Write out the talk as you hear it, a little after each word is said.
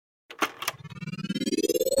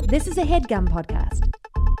This is a HeadGum podcast.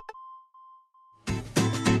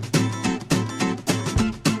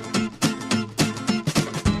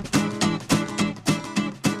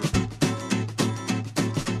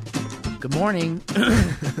 Good morning.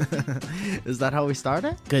 Is that how we start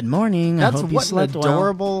it? Good morning. That's I hope you what an slept well.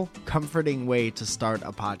 adorable, comforting way to start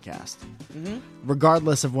a podcast,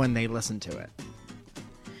 regardless of when they listen to it.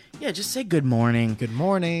 Yeah, just say good morning. Good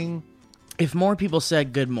morning. If more people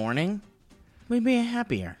said good morning, we'd be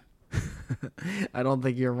happier. I don't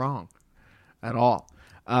think you're wrong at all.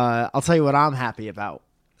 I'll tell you what I'm happy about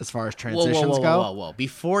as far as transitions go. Whoa.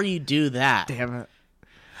 Before you do that. Damn it.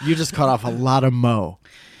 You just cut off a lot of mo.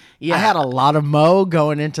 Yeah. I had a lot of mo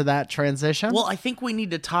going into that transition. Well, I think we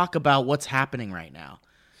need to talk about what's happening right now.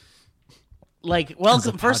 Like,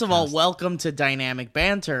 welcome. First of all, welcome to Dynamic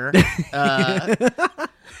Banter.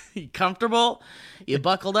 You comfortable? You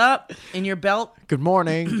buckled up in your belt? Good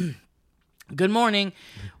morning. Good morning.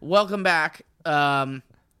 Welcome back to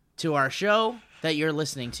our show that you're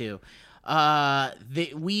listening to.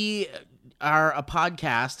 We are a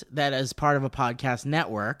podcast that is part of a podcast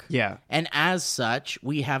network. Yeah. And as such,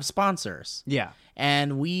 we have sponsors. Yeah.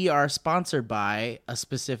 And we are sponsored by a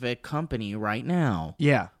specific company right now.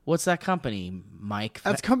 Yeah. What's that company, Mike?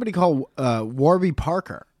 That's a company called Warby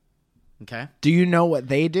Parker. Okay. Do you know what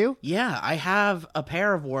they do? Yeah, I have a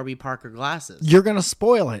pair of Warby Parker glasses. You're going to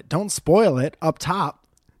spoil it. Don't spoil it up top.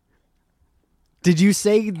 Did you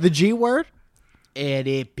say the G word?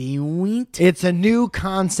 It's a new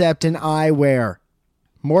concept in eyewear.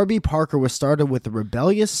 Warby Parker was started with a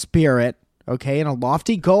rebellious spirit, okay, and a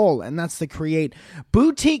lofty goal, and that's to create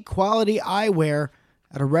boutique quality eyewear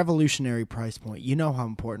at a revolutionary price point. You know how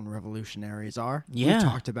important revolutionaries are. Yeah. We've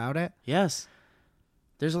talked about it. Yes.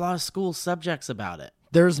 There's a lot of school subjects about it.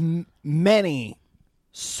 There's many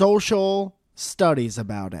social studies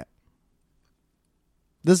about it.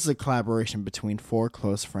 This is a collaboration between four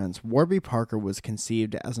close friends. Warby Parker was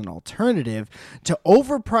conceived as an alternative to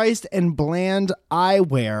overpriced and bland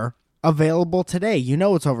eyewear available today. You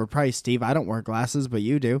know it's overpriced, Steve. I don't wear glasses, but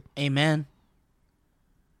you do. Amen.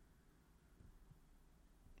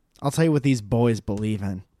 I'll tell you what these boys believe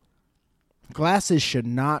in. Glasses should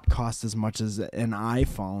not cost as much as an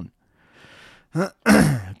iPhone.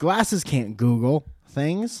 Glasses can't Google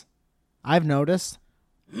things. I've noticed.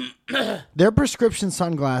 Their prescription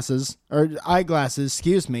sunglasses, or eyeglasses,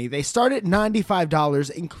 they start at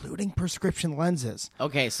 $95, including prescription lenses.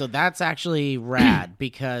 Okay, so that's actually rad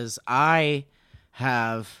because I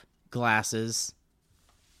have glasses,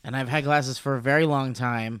 and I've had glasses for a very long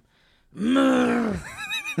time.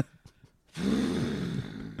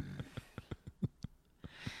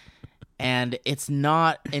 And it's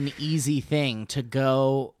not an easy thing to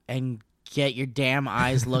go and get your damn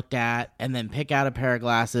eyes looked at and then pick out a pair of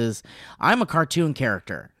glasses. I'm a cartoon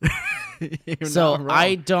character. So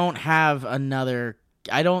I don't have another.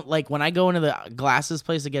 I don't like when I go into the glasses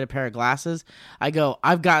place to get a pair of glasses, I go,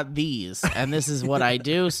 I've got these and this is what I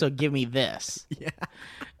do. So give me this. Yeah.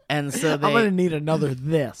 And so I'm going to need another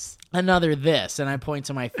this. And I point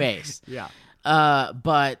to my face. Yeah.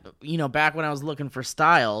 But back when I was looking for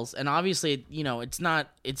styles, and obviously, it's not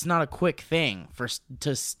a quick thing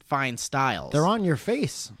to find styles. They're on your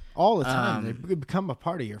face all the time. They become a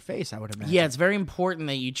part of your face, I would imagine. Yeah, it's very important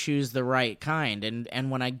that you choose the right kind.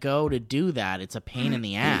 And when I go to do that, it's a pain in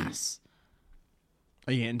the ass.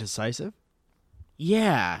 Are you indecisive?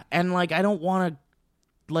 Yeah. And I don't want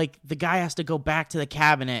to, the guy has to go back to the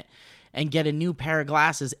cabinet and get a new pair of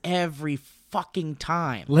glasses every fucking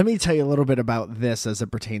time. Let me tell you a little bit about this as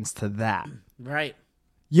it pertains to that. Right.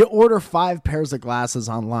 You order 5 pairs of glasses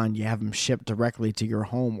online, you have them shipped directly to your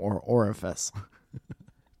home or orifice.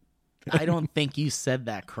 I don't think you said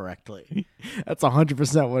that correctly. That's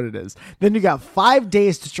 100% what it is. Then you got 5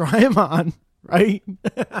 days to try them on, right?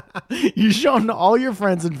 You show them to all your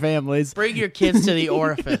friends and families. Bring your kids to the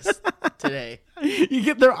orifice today. You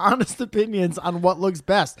get their honest opinions on what looks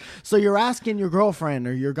best. So you're asking your girlfriend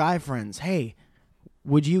or your guy friends, hey,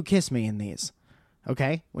 would you kiss me in these?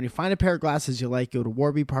 Okay? When you find a pair of glasses you like, go to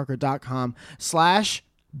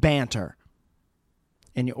warbyparker.com/banter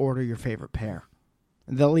and you order your favorite pair.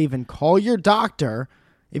 And they'll even call your doctor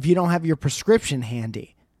if you don't have your prescription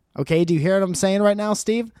handy. Okay? Do you hear what I'm saying right now,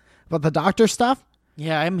 Steve? About the doctor stuff?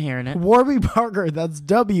 Yeah, I'm hearing it. Warby Parker, that's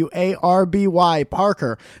WARBY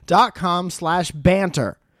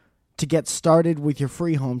Parker.com/banter to get started with your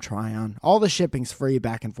free home try-on. All the shipping's free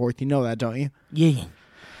back and forth. You know that, don't you? Yeah.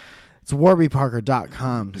 It's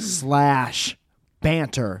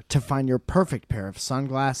warbyparker.com/banter to find your perfect pair of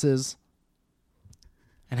sunglasses.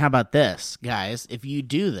 And how about this, guys? If you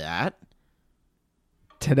do that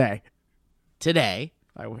today,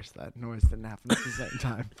 I wish that noise didn't happen at the same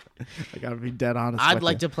time. I gotta be dead honest. I'd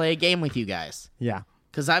like to play a game with you guys. Yeah.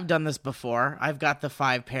 Because I've done this before. I've got the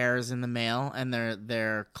 5 pairs in the mail, and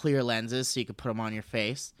they're clear lenses, so you can put them on your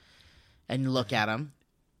face and look at them.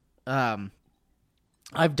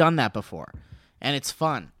 I've done that before, and it's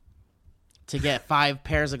fun to get 5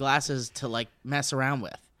 pairs of glasses to like mess around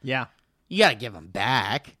with. Yeah. You gotta give them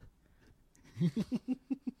back.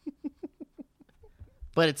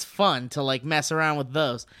 But it's fun to like mess around with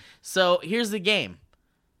those. So here's the game.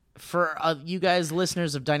 For you guys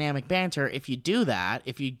listeners of Dynamic Banter, if you do that,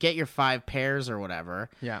 if you get your 5 pairs or whatever,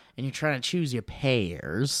 Yeah. and you're trying to choose your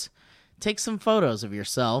pairs, take some photos of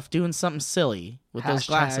yourself doing something silly with those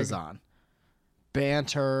glasses on.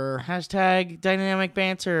 Banter. Hashtag Dynamic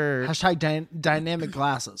Banter. Hashtag dynamic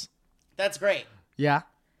glasses. That's great. Yeah.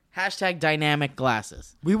 Hashtag Dynamic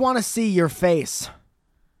Glasses. We want to see your face.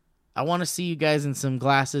 I want to see you guys in some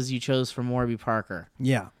glasses you chose from Warby Parker.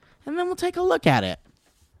 Yeah. And then we'll take a look at it.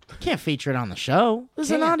 Can't feature it on the show. This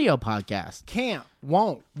is an Can't. audio podcast. Can't.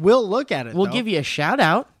 Won't. We'll look at it, We'll though. give you a shout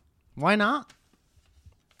out. Why not?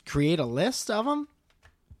 Create a list of them.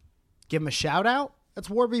 Give them a shout out. That's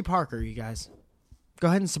Warby Parker, you guys. Go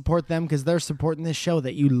ahead and support them because they're supporting this show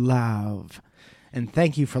that you love. And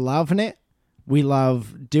thank you for loving it. We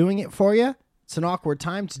love doing it for you. It's an awkward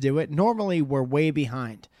time to do it. Normally, we're way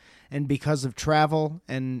behind. And because of travel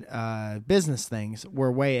and business things,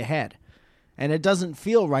 we're way ahead. And it doesn't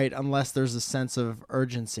feel right unless there's a sense of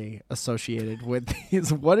urgency associated with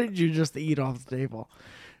these. What did you just eat off the table?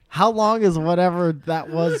 How long has whatever that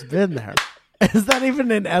was been there? Is that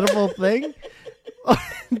even an edible thing?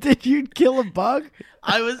 Did you kill a bug?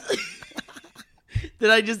 I was...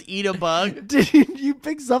 Did I just eat a bug? Did you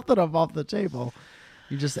pick something up off the table?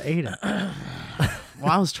 You just ate it. Well,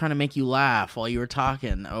 I was trying to make you laugh while you were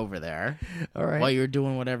talking over there. All right. While you were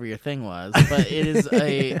doing whatever your thing was. But it is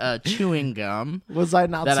a chewing gum Was I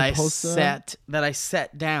not that supposed I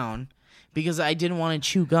set down because I didn't want to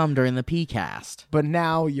chew gum during the PCast. But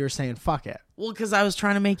now you're saying fuck it. Well, because I was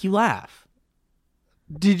trying to make you laugh.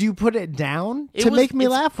 Did you put it down It to was- make me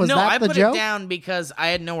it's- laugh? Was no, that I the put joke? it down because I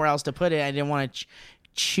had nowhere else to put it. I didn't want to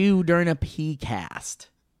chew during a PCast.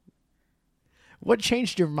 What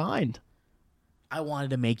changed your mind? I wanted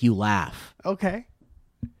to make you laugh. Okay.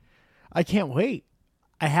 I can't wait.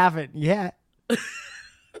 I haven't yet.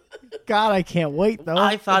 God, I can't wait, though.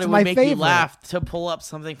 I thought It's it my would make favorite. you laugh to pull up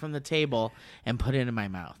something from the table and put it in my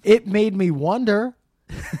mouth. It made me wonder.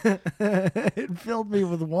 It filled me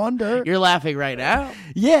with wonder. You're laughing right now.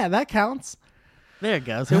 Yeah, that counts. There it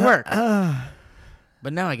goes. It worked.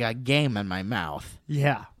 But now I got game in my mouth.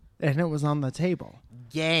 Yeah. And it was on the table.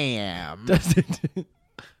 Yam. Does it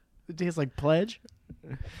taste like pledge?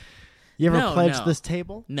 You ever No, pledged no. this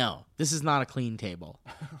table? No, this is not a clean table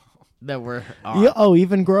that we're on. Yeah, oh,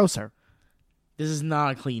 even grosser. This is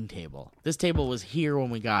not a clean table. This table was here when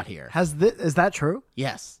we got here. Is that true?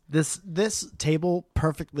 Yes. This table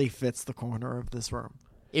perfectly fits the corner of this room.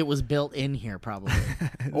 It was built in here, probably.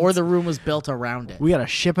 Or the room was built around it. We got a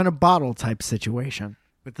ship in a bottle type situation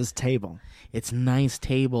with this table. It's a nice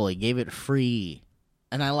table. He gave it free.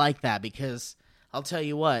 And I like that because I'll tell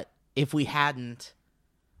you what, if we hadn't,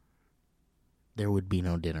 there would be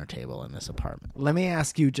no dinner table in this apartment. Let me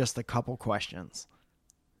ask you just a couple questions.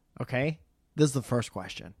 Okay? This is the first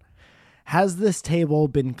question. Has this table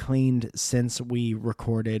been cleaned since we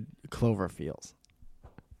recorded Cloverfields?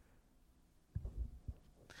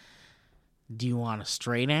 Do you want a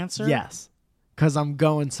straight answer? Yes. Because I'm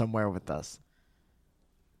going somewhere with this.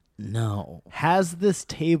 No. Has this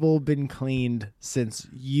table been cleaned since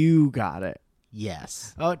you got it?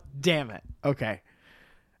 Yes. Oh, damn it. Okay.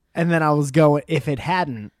 And then I was going, if it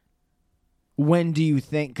hadn't, when do you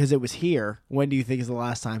think, because it was here, when do you think is the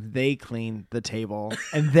last time they cleaned the table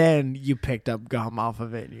and then you picked up gum off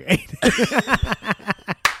of it and you ate it?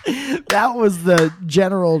 That was the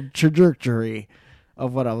general trajectory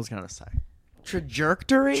of what I was going to say.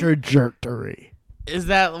 Trajectory? Trajectory. Is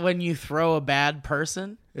that when you throw a bad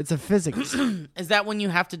person? It's a physics. Is that when you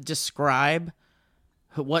have to describe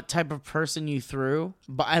what type of person you threw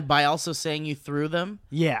by also saying you threw them?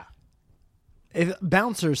 Yeah.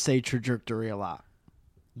 Bouncers say trajectory a lot.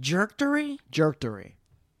 Jerktory? Jerktory.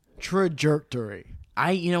 Trajectory.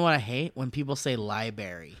 You know what I hate? When people say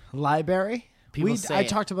library. Library? People say I it.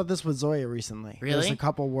 talked about this with Zoya recently. Really? There's a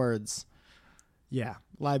couple words. Yeah.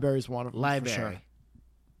 Library's one of them. Library. For sure.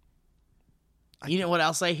 You know what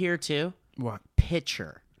else I hear too? What?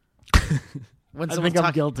 Pitcher. When I someone's think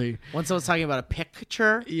I'm guilty. When someone's talking about a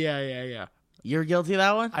picture, Yeah. you're guilty of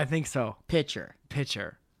that one? I think so. Pitcher.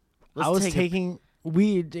 Picture. Let's I was take taking.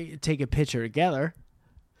 We take a picture together.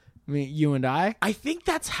 I mean, you and I? I think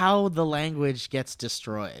that's how the language gets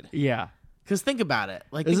destroyed. Yeah. Because think about it.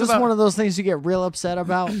 Like, Is think this about, one of those things you get real upset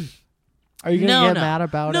about? Are you going to no, get no. mad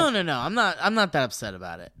about no, it? No, no, I'm not that upset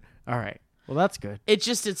about it. All right. Well, that's good.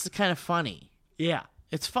 It's kind of funny. Yeah.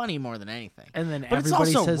 It's funny more than anything. And then but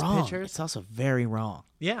everybody it's also says wrong. pictures. It's also very wrong.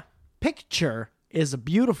 Yeah. Picture is a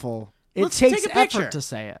beautiful. It Let's takes take a picture. effort to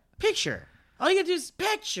say it. Picture. All you gotta do is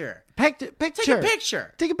picture. Picture. Take a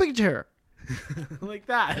picture. Take a picture. Like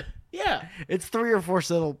that. Yeah. It's 3 or 4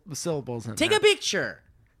 syllables in Take there. a picture.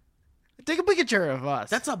 Take a picture of us.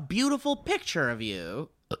 That's a beautiful picture of you.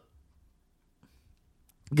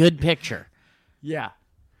 Good picture. yeah.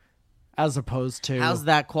 As opposed to How's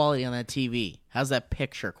that quality on that TV? How's that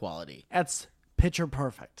picture quality? that's picture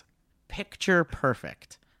perfect. Picture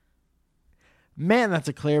perfect. Man, that's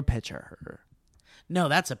a clear picture. No,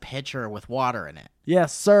 that's a picture with water in it.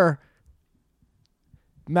 Yes, sir.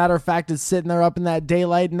 Matter of fact, it's sitting there up in that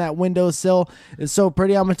daylight in that windowsill. It's so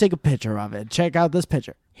pretty. I'm gonna take a picture of it. Check out this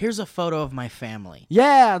picture. Here's a photo of my family.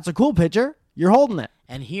 Yeah, it's a cool picture. You're holding it.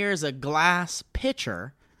 And here's a glass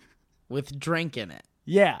pitcher with drink in it.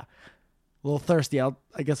 Yeah. A little thirsty. I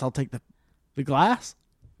guess I'll take the glass.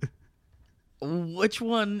 Which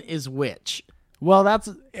one is which? Well, that's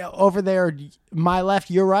over there. My left,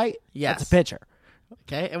 your right. Yes. That's a pitcher.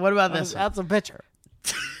 Okay, and what about this one? That's a pitcher.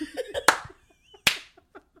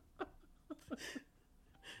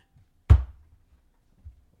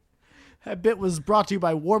 That bit was brought to you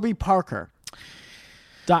by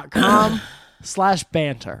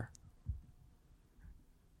warbyparker.com/banter.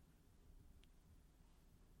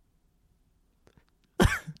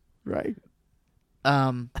 Right.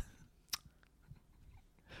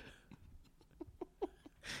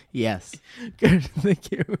 Yes. Good.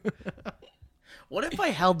 Thank you. What if I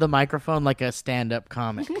held the microphone like a stand-up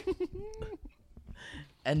comic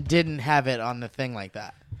and didn't have it on the thing like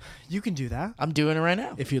that? You can do that I'm doing it right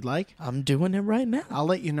now. if you'd like. I'm doing it right now. I'll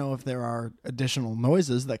let you know if there are additional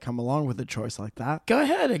noises that come along with a choice like that. Go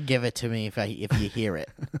ahead and give it to me if you hear it.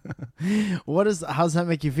 How's that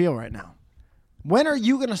make you feel right now? When are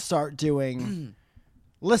you going to start doing...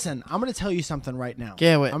 Listen, I'm going to tell you something right now.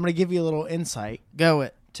 Go it. I'm going to give you a little insight Go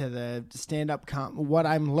it. to the stand-up what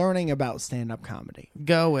I'm learning about stand-up comedy.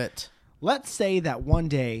 Go it. Let's say that one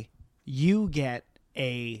day you get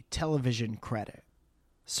a television credit.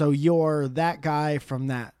 So you're that guy from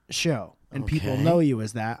that show, and people Okay. know you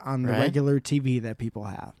as that on the Right. regular TV that people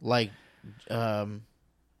have. Like, Name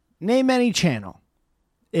any channel.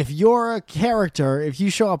 If you're a character, if you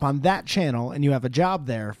show up on that channel and you have a job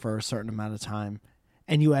there for a certain amount of time,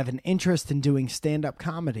 and you have an interest in doing stand-up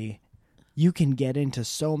comedy, you can get into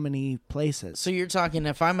so many places. so you're talking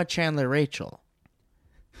if I'm a Chandler Rachel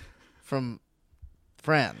from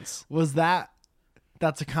Friends.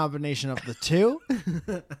 That's a combination of the two?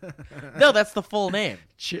 No, that's the full name.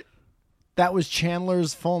 That was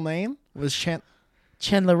Chandler's full name?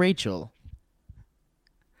 Chandler Rachel.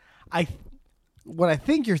 What I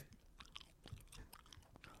think you're...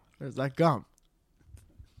 There's that gum.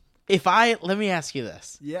 Let me ask you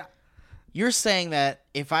this. Yeah. You're saying that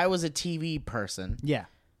if I was a TV person, Yeah.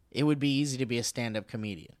 it would be easy to be a stand-up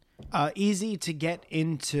comedian. Easy to get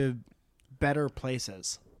into better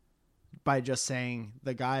places by just saying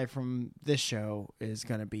the guy from this show is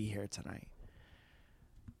going to be here tonight.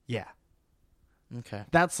 Yeah. Okay.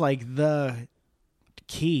 That's like the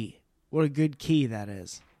key. What a good key that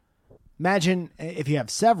is. Imagine if you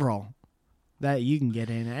have several that you can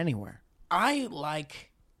get in anywhere. I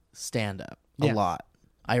like stand-up Yeah. a lot.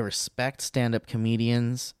 I respect stand-up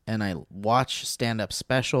comedians, and I watch stand-up I'll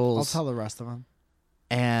specials, tell the rest of them.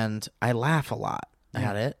 and I laugh a lot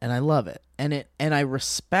at it, and I love it. And I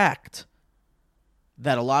respect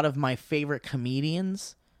that a lot of my favorite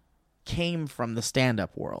comedians came from the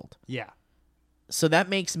stand-up world. Yeah. So that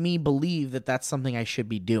makes me believe that that's something I should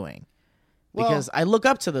be doing. Well- Because I look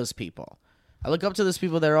up to those people. I look up to those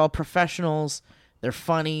people. They're all professionals. They're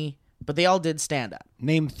funny, but they all did stand-up.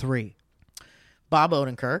 Name 3. Bob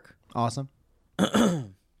Odenkirk. Awesome.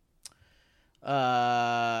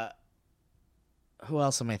 Who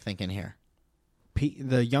else am I thinking here? Pete,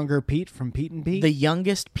 the younger Pete from Pete and Pete. The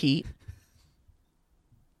youngest Pete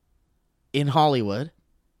in Hollywood.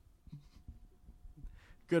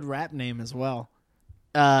 Good rap name as well.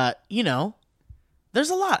 There's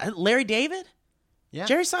a lot. Larry David, Yeah.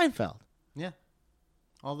 Jerry Seinfeld, Yeah.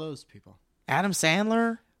 All those people. Adam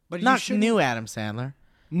Sandler. But you Not shouldn't- new Adam Sandler.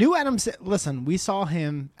 New Adam, listen, we saw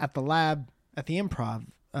him at the lab at the Improv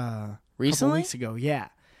a Recently? couple weeks ago. Yeah,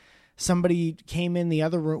 somebody came in the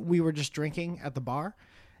other room. We were just drinking at the bar,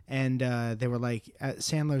 And they were like,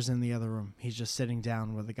 Sandler's in the other room. He's just sitting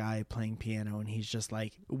down with a guy playing piano, and he's just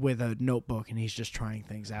like with a notebook, and he's just trying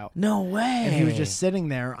things out. No way. And he was just sitting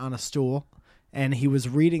there on a stool, and he was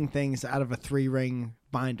reading things out of a 3-ring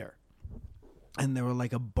binder. And there were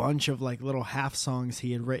like a bunch of like little half songs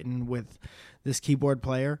he had written with this keyboard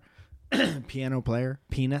player, piano player,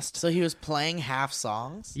 pianist. So he was playing half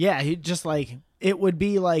songs? Yeah, he just like, it would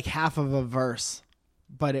be like half of a verse,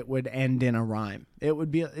 but it would end in a rhyme. It would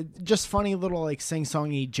be just funny little like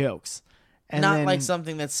sing-songy jokes. And Not then, like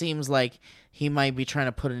something that seems like he might be trying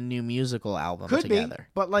to put a new musical album could together.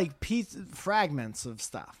 be, but like fragments of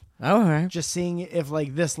stuff. All right. Just seeing if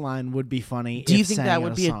like this line would be funny. Do you if think sang that in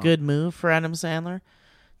would a be song. a good move for Adam Sandler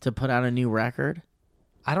to put out a new record?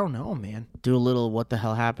 I don't know, man. Do a little What the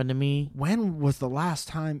Hell Happened to Me? When was the last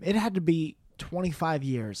time? It had to be 25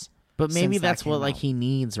 years. But maybe since that that's what came like out. he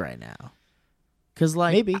needs right now. Cuz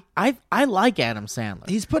like Maybe. I like Adam Sandler.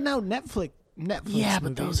 He's putting out Netflix. Yeah,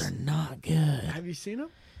 but those movies. are not good. Have you seen them?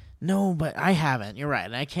 No, but I haven't. You're right.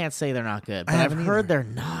 And I can't say they're not good. But I've haven't heard either. they're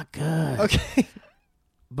not good. Okay.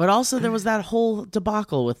 But also there was that whole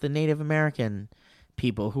debacle with the Native American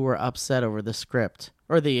people who were upset over the script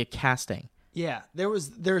or the casting. Yeah,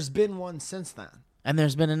 there's been one since then. And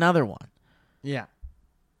there's been another one. Yeah.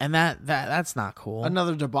 And that's not cool.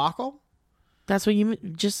 Another debacle? That's what you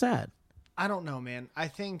just said. I don't know, man. I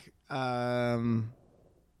think I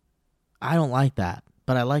don't like that,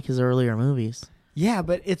 but I like his earlier movies. yeah,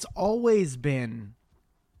 but it's always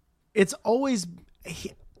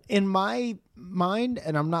in my mind,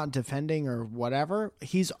 and I'm not defending or whatever,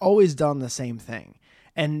 he's always done the same thing.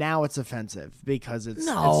 And now it's offensive because it's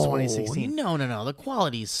 2016. No. The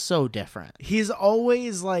quality is so different. He's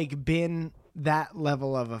always like been that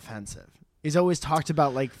level of offensive. He's always talked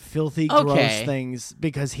about like filthy, gross Okay. things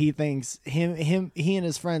because he thinks he and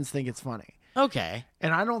his friends think it's funny. Okay.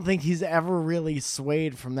 And I don't think he's ever really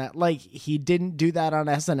swayed from that. Like he didn't do that on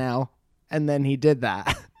SNL, and then he did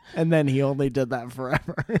that, and then he only did that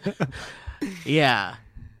forever. Yeah.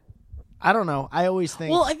 I don't know. I always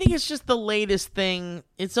think. Well, I think it's just the latest thing.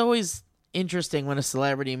 It's always interesting when a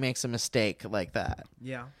celebrity makes a mistake like that.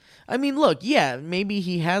 yeah. I mean, look, yeah, maybe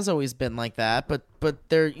he has always been like that, but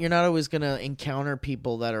you're not always going to encounter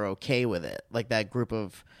people that are okay with it, like that group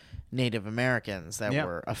of Native Americans that Yeah.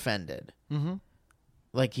 were offended. Mm-hmm.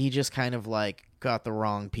 Like he just kind of like got the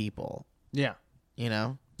wrong people, Yeah. you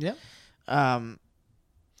know? Yeah.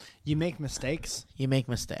 You make mistakes, You make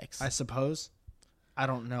mistakes. I suppose. I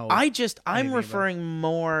don't know. I'm anything about- referring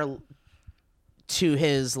more to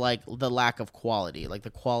his like the lack of quality, like the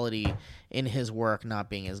quality in his work not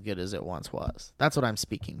being as good as it once was. That's what I'm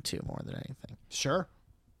speaking to more than anything. Sure.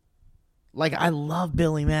 Like I love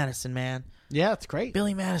Billy Madison, man. Yeah, it's great.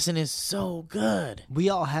 Billy Madison is so good. We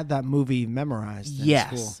all had that movie memorized in Yes.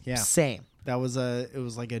 school. Yeah. Same. It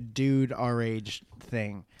was like a dude our age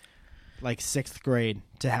thing. Like 6th grade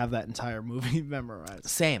to have that entire movie memorized.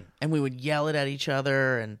 Same. And we would yell it at each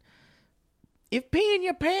other and if peeing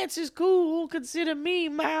your pants is cool, consider me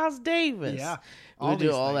Miles Davis. Yeah. We would do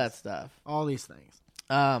these all that things. stuff. All these things.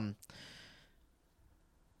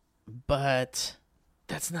 But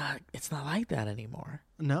it's not like that anymore.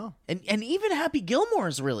 No. And even Happy Gilmore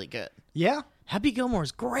is really good. Yeah. Happy Gilmore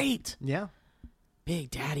is great. Yeah.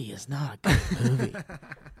 Big Daddy is not a good movie.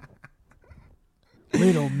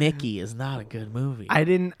 Little Nicky is not a good movie.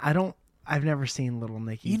 I've never seen Little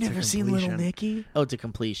Nicky. You to never seen Little completion. Nicky? Oh, to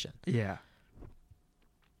completion. Yeah.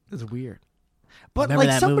 It's weird. But Remember like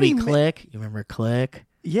that somebody movie Click? You remember Click?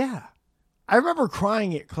 Yeah. I remember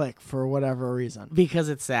crying at Click for whatever reason. Because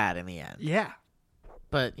it's sad in the end. Yeah.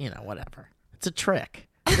 But, whatever. It's a trick.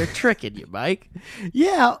 They're tricking you, Mike.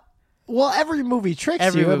 Yeah. Well, every movie tricks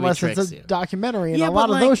Every you movie unless it's tricks a you. documentary, and Yeah, a but, lot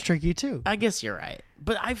of like- those trick you too. I guess you're right.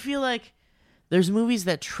 But I feel like there's movies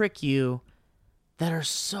that trick you that are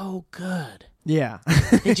so good. Yeah.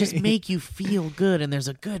 They just make you feel good, and there's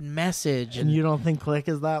a good message. And you don't think Click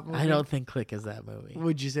is that movie? I don't think Click is that movie.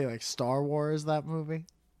 Would you say like Star Wars that movie?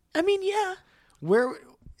 I mean, yeah. Where,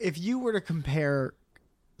 if you were to compare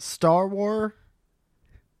Star Wars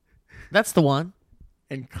That's the one.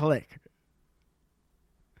 and Click,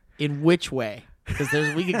 In which way? Because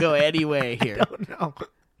we could go any way here. no,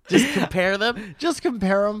 Just compare them. just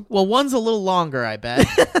compare them. Well, one's a little longer, I bet.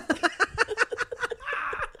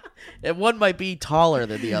 And one might be taller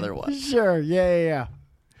than the other one. Sure, yeah.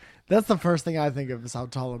 That's the first thing I think of is how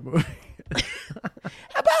tall a movie.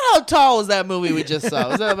 About how tall was that movie we just saw?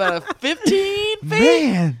 Was that about a 15 feet?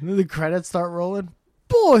 Man, the credits start rolling.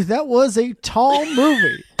 Boy, that was a tall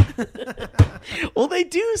movie. Well, they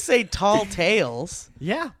do say tall tales.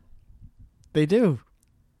 Yeah, they do.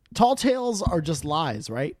 Tall tales are just lies,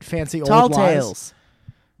 right? Fancy Tall old lies. tales.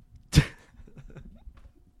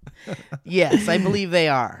 Yes, I believe they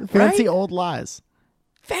are. Fancy right? old lies.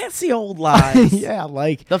 Fancy old lies. Yeah,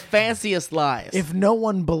 like The fanciest lies. if no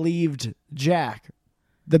one believed Jack,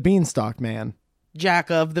 the Beanstalk Man,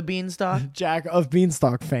 Jack of the Beanstalk. Jack of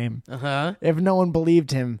Beanstalk fame, Uh-huh. if no one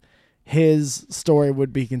believed him, his story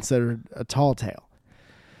would be considered a tall tale.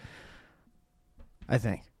 I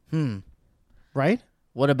think. Right?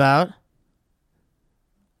 What about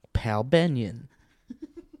Pal Bunyan?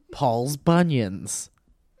 Paul's Bunions.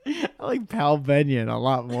 I like Pal Bunyan a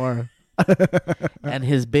lot more. And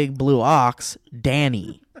his big blue ox,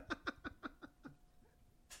 Danny.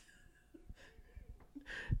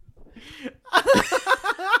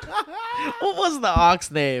 What was the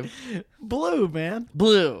ox name? Blue, man.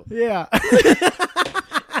 Blue. Yeah.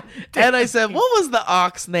 And I said, what was the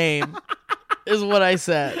ox name? Is what I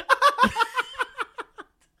said.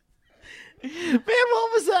 Man,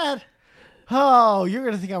 what was that? Oh, you're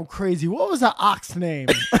going to think I'm crazy. What was that ox name?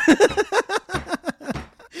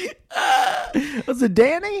 Was it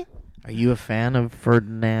Danny? Are you a fan of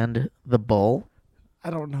Ferdinand the Bull? I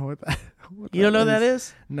don't know what that You don't know what that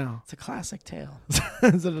is? No. It's a classic tale.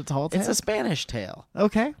 Is it a tall tale? It's a Spanish tale.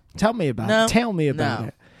 Okay. Tell me about No. it. Tell me about No.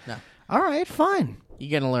 it. No. All right, fine.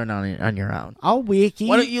 You're going to learn on your own. I'll wiki.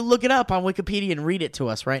 Why don't you look it up on Wikipedia and read it to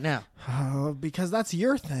us right now? Because that's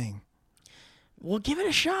your thing. Well, give it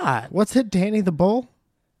a shot. What's it, Danny the Bull?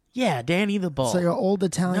 Yeah, Danny the Bull. It's like an old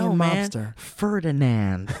Italian no, man. mobster.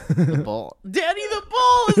 Ferdinand the Bull. Danny the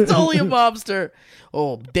Bull is totally a mobster.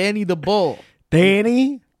 Oh, Danny the Bull.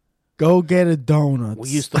 Danny, go get a donut. We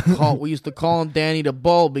used to call him Danny the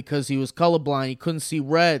Bull because he was colorblind. He couldn't see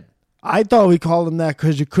red. I thought we called him that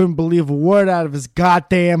because you couldn't believe a word out of his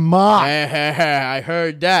goddamn mouth. I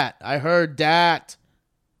heard that.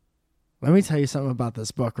 Let me tell you something about this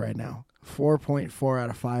book right now. 4.4 out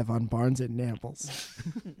of 5 on Barnes and Nobles.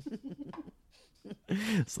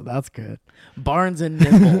 So that's good. Barnes and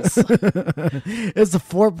Nibbles. It's a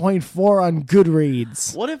 4.4 on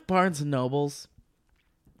Goodreads. What if Barnes and Nobles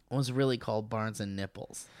was really called Barnes and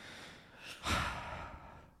Nipples?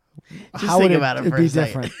 Just How think would about it it'd for be a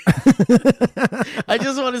second. different? I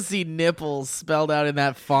just want to see nipples spelled out in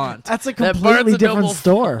that font. That's a That completely Barnes and different Noble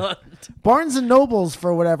store. font. Barnes and Nobles,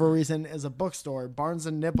 for whatever reason, is a bookstore. Barnes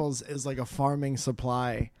and Nibbles is like a farming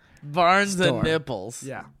supply. Barnes Store. and Nipples.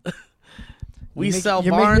 Yeah. We sell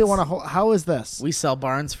you barns. Make me want to. How is this? We sell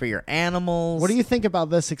barns for your animals. What do you think about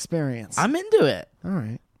this experience? I'm into it. All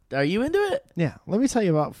right. Are you into it? Yeah. Let me tell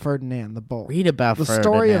you about Ferdinand the Bull. Read about the Ferdinand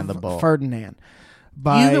story of the Bull. Ferdinand.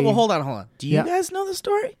 By Well, hold on. Do you Yeah. guys know the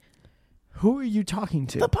story? who are you talking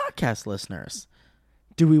to? The podcast listeners.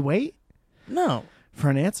 Do we wait No. for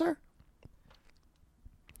an answer?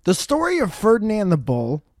 The story of Ferdinand the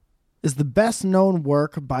Bull is the best known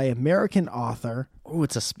work by American author, Oh,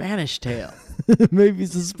 it's a Spanish tale. maybe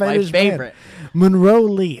it's a Spanish My favorite. man, Monroe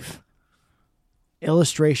Leaf.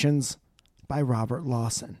 Illustrations by Robert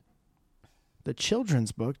Lawson. The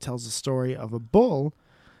children's book tells the story of a bull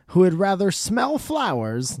who would rather smell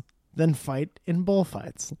flowers than fight in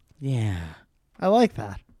bullfights. Yeah. I like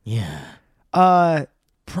that. Yeah.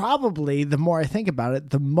 Probably, the more I think about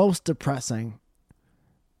it, the most depressing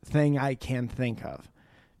thing I can think of.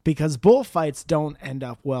 Because bullfights don't end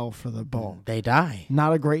up well for the bull. They die.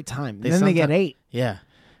 Not a great time. Then they get ate Yeah.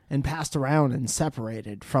 and passed around and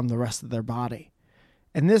separated from the rest of their body.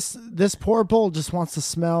 And this poor bull just wants to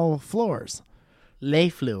smell floors. Lay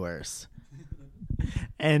flowers.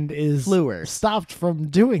 And is Flowers. stopped from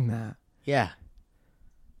doing that. Yeah.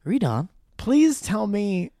 Read on. Please tell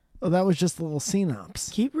me that was just a little synopsis.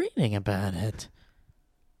 Keep reading about it.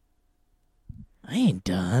 I ain't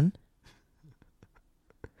done.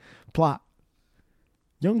 Plot.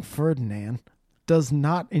 Young Ferdinand does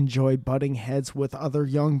not enjoy butting heads with other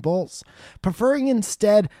young bulls, preferring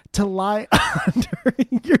instead to lie under.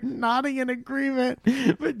 You're nodding in agreement.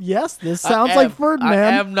 But yes, this sounds like Ferdinand. I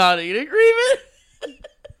am nodding in agreement.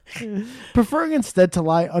 Preferring instead to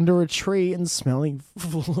lie under a tree and smelling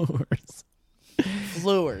floors.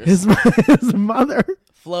 Flowers. His mother,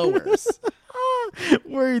 Flowers.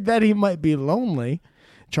 worried that he might be lonely,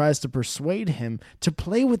 tries to persuade him to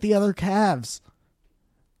play with the other calves.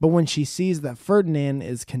 But when she sees that Ferdinand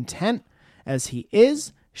is content as he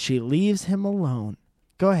is, she leaves him alone.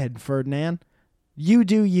 Go ahead, Ferdinand. You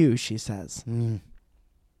do you, she says.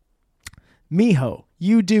 Mijo,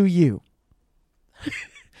 you do you.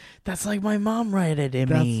 That's like my mom rated me.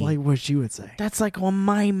 That's like what you would say. That's like what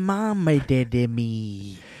my mom did to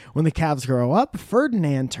me. When the calves grow up,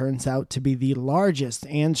 Ferdinand turns out to be the largest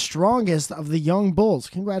and strongest of the young bulls.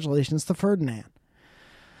 Congratulations to Ferdinand.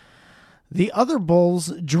 The other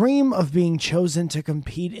bulls dream of being chosen to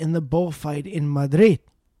compete in the bullfight in Madrid,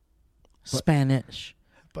 Spanish.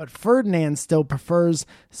 but Ferdinand still prefers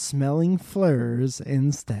smelling fleurs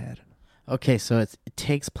instead. Okay, so it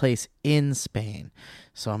takes place in Spain.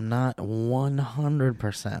 So I'm not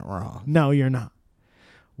 100% wrong. No, you're not.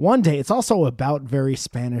 One day, it's also about very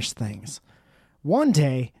Spanish things. One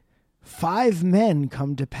day, 5 men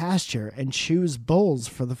come to pasture and choose bulls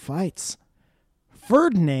for the fights.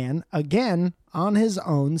 Ferdinand, again on his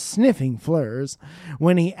own, sniffing fleurs,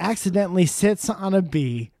 when he accidentally sits on a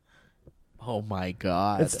bee. Oh my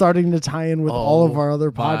God. It's starting to tie in with all of our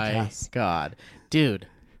other podcasts. My God. Dude.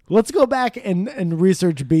 Let's go back and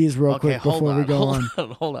research bees real quick before we go on.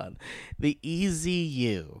 Hold on. The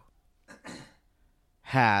EZU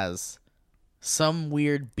has some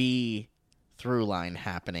weird bee through line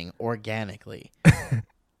happening organically.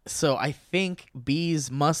 So I think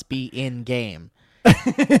bees must be in game in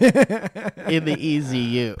the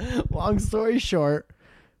EZU. Long story short,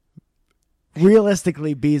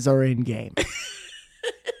 realistically, bees are in game.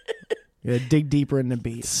 You gotta dig deeper into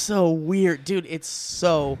bees. So weird. Dude, it's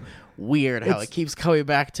so weird how it keeps coming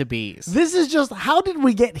back to bees. This is just, how did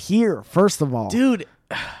we get here, first of all? Dude,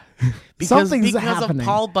 Something's because happening. of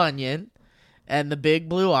Paul Bunyan and the big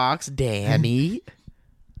blue ox, Danny,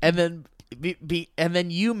 and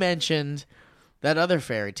then you mentioned that other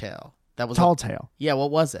fairy tale that was Tall Tale. Yeah,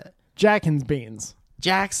 what was it? Jackson's beans.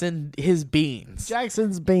 Jackson's beans.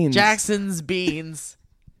 Jackson's beans.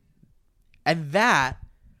 And that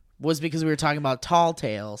was because we were talking about tall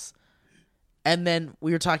tales, and then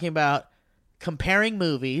we were talking about comparing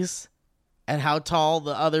movies and how tall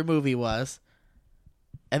the other movie was,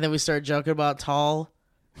 and then we started joking about how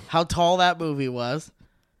tall that movie was.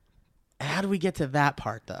 How did we get to that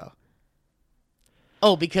part, though?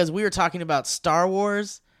 Oh, because we were talking about Star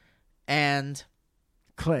Wars and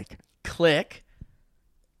Click.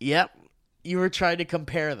 Yep. You were trying to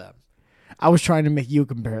compare them. I was trying to make you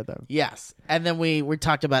compare them. Yes. And then we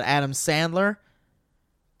talked about Adam Sandler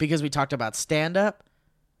because we talked about stand-up,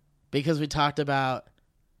 because we talked about...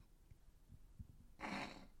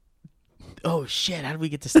 Oh, shit. How did we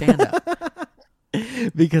get to stand-up?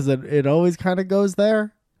 Because it always kind of goes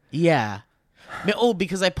there. Yeah. Oh,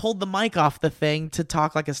 because I pulled the mic off the thing to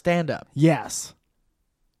talk like a stand-up. Yes.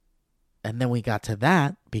 And then we got to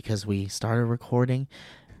that because we started recording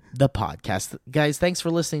the podcast. Guys, thanks for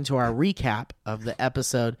listening to our recap of the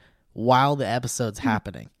episode while the episode's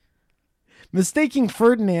happening. Mistaking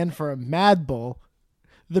Ferdinand for a Mad Bull,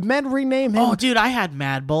 the men rename him... Oh, dude, I had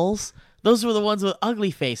Mad Bulls. Those were the ones with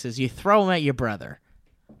ugly faces. You throw them at your brother.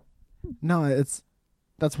 No,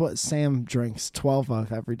 that's what Sam drinks 12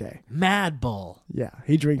 of every day. Mad Bull. Yeah,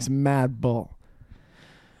 he drinks Mad Bull.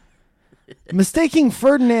 Mistaking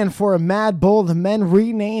Ferdinand for a Mad Bull, the men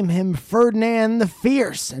rename him Ferdinand the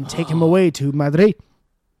Fierce and take him away to Madrid.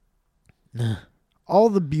 All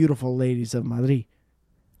the beautiful ladies of Madrid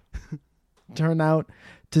turn out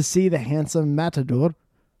to see the handsome matador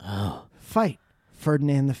fight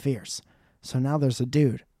Ferdinand the Fierce. So now there's a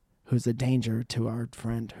dude who's a danger to our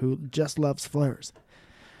friend who just loves fleurs.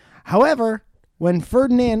 However, when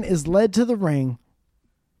Ferdinand is led to the ring,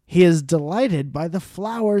 he is delighted by the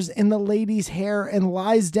flowers in the lady's hair and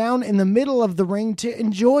lies down in the middle of the ring to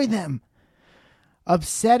enjoy them,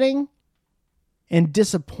 upsetting and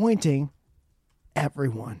disappointing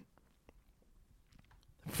everyone.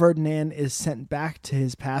 Ferdinand is sent back to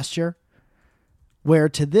his pasture, where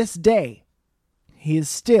to this day he is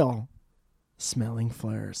still smelling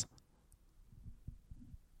flowers.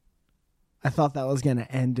 I thought that was going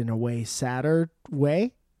to end in a way sadder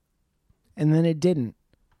way, and then it didn't.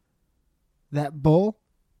 That bull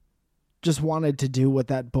just wanted to do what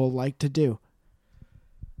that bull liked to do.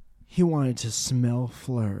 He wanted to smell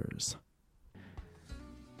flowers.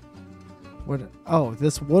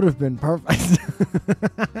 This would have been perfect.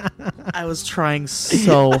 I was trying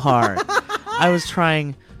so hard. I was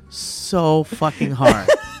trying so fucking hard.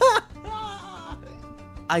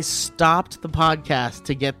 I stopped the podcast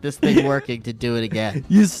to get this thing working to do it again.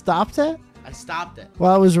 You stopped it? I stopped it.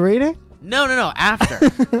 While I was reading? No,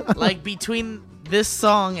 after. Like between this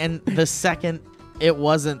song and the second, it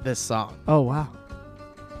wasn't this song. Oh, wow.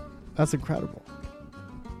 That's incredible.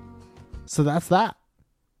 So that's that.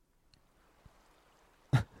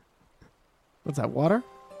 What's that, water?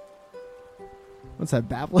 What's that,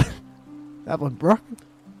 Babylon? Babylon Brook?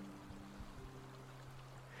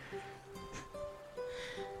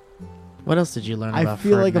 What else did you learn about I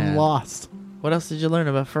feel Ferdinand? like I'm lost. What else did you learn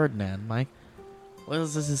about Ferdinand, Mike? What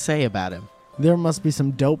else does it say about him? There must be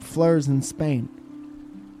some dope fleurs in Spain.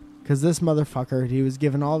 Because this motherfucker, he was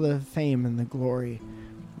given all the fame and the glory,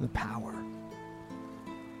 and the power.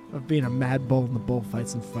 of being a mad bull in the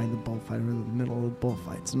bullfights and fighting the bullfighter in the middle of the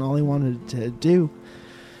bullfights. And all he wanted to do,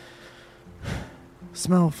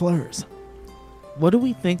 smell flowers. What do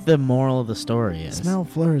we think the moral of the story is? Smell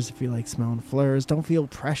flowers if you like smelling flowers. Don't feel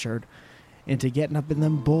pressured into getting up in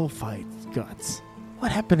them bullfight guts.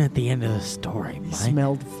 What happened at the end of the story, He Mike?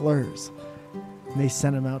 smelled flowers. And they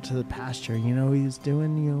sent him out to the pasture. You know what he was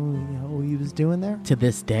doing? You know what he was doing there? To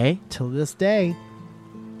this day? Till this day.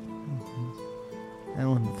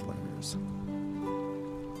 Ellen flowers.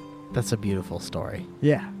 That's a beautiful story.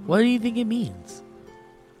 Yeah. What do you think it means?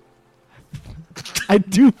 I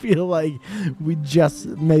do feel like we just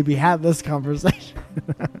maybe had this conversation.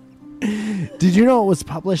 Did you know it was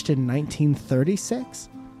published in 1936?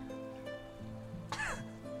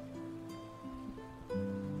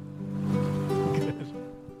 Good.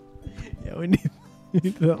 Yeah, we need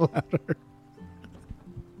that louder.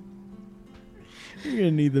 You're going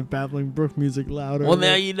to need the Babbling Brook music louder. Well,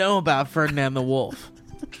 now you know about Ferdinand the Wolf.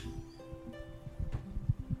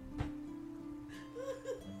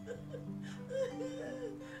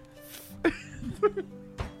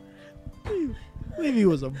 Believe he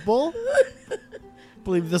was a bull.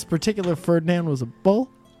 Believe this particular Ferdinand was a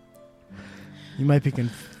bull. You might be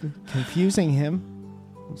confusing him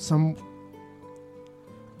with some.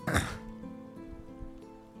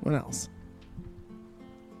 What else?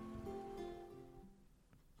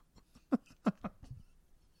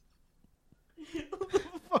 What the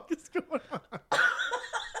fuck is going on?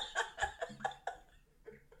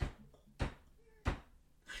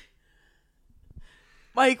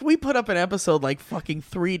 Mike, we put up an episode like fucking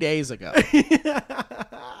 3 days ago.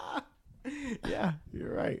 Yeah,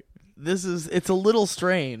 you're right. It's a little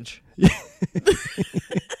strange.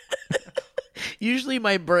 Usually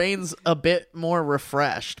my brain's a bit more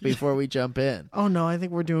refreshed before we jump in. Oh no, I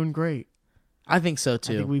think we're doing great. I think so I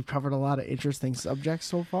too. think we've covered a lot of interesting subjects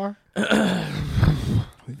so far.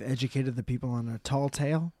 We've educated the people on a tall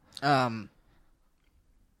tale.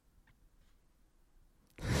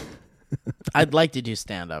 I'd like to do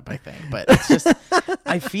stand up, I think, but it's just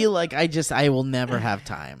I feel like I will never have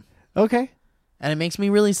time. Okay. And it makes me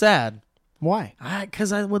really sad. Why?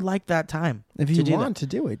 Because I would like that time. If you do want to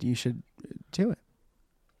do it, you should do it.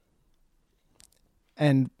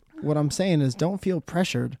 And what I'm saying is don't feel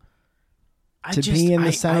pressured to be in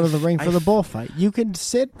the center of the ring for the bullfight. You can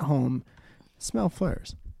sit home, smell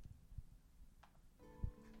flowers.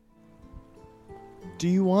 Do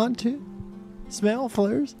you want to smell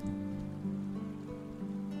flowers?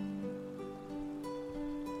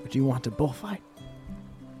 Or do you want to bullfight?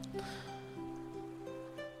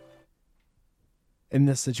 In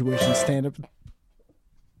this situation, stand up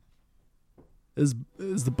is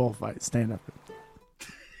the bullfight. Stand up.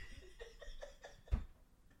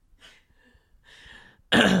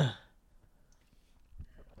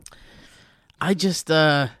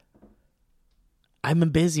 I'm a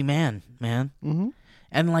busy man. Mm-hmm.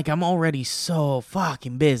 And like I'm already so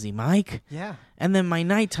fucking busy, Mike. Yeah. And then my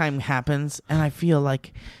nighttime happens, and I feel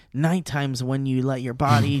like nighttime's when you let your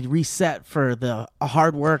body reset for the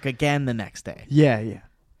hard work again the next day. Yeah, yeah.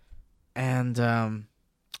 And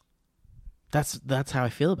that's how I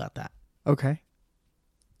feel about that. Okay.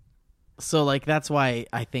 So like that's why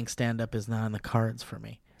I think stand up is not in the cards for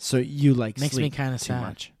me. So you like Makes me sleep kind of too sad.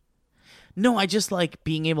 much. No, I just like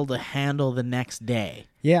being able to handle the next day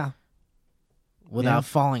Yeah. without Yeah.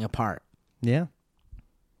 falling apart. Yeah.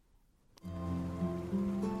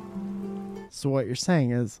 So what you're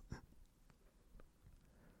saying is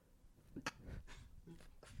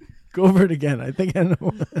go over it again. I think I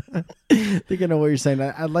know. I think I know what you're saying.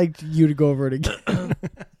 I'd like you to go over it again.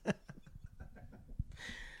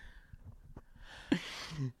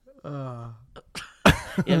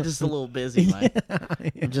 Yeah, I'm just a little busy, Mike.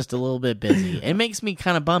 I'm just a little bit busy. It makes me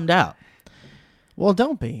kind of bummed out. Well,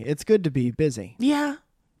 don't be. It's good to be busy. Yeah,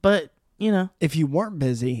 but, you know. If you weren't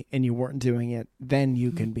busy and you weren't doing it, then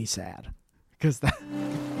you can be sad. Because that...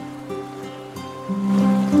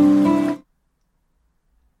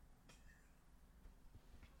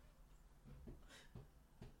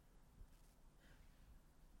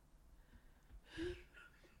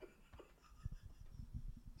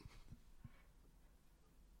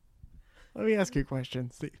 Let me ask you a question,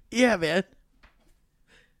 Steve. Yeah, man.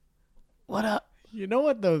 What up? You know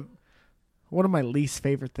what one of my least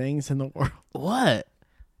favorite things in the world? What?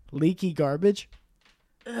 Leaky garbage?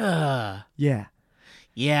 Ugh. Yeah.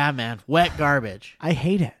 Yeah, man. Wet garbage. I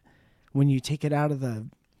hate it. When you take it out of the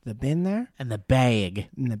bin there, And the bag.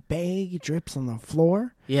 and the bag drips on the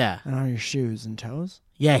floor Yeah. and on your shoes and toes.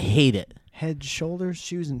 Yeah, I hate it. Head, shoulders,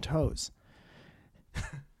 shoes, and toes.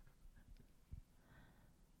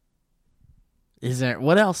 Is there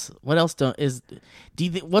what else? What else do you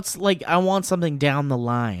think? What's like? I want something down the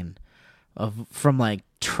line from like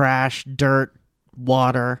trash, dirt,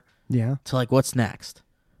 water Yeah. to like what's next?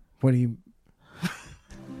 What do you?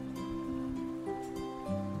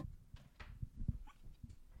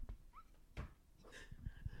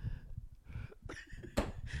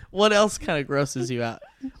 What else kind of grosses you out,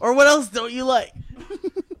 or what else don't you like?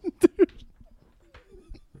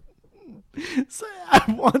 Say,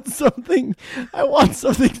 I want something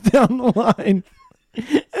down the line.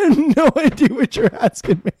 I have no idea what you're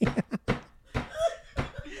asking me.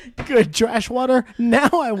 Good trash water. Now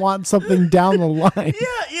I want something down the line.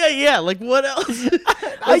 Yeah. Like what else?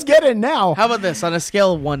 I get it now. How about this on a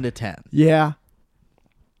scale of 1 to 10? Yeah.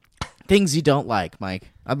 Things you don't like,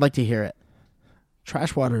 Mike. I'd like to hear it.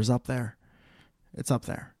 Trash water is up there. It's up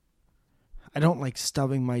there. I don't like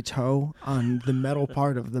stubbing my toe on the metal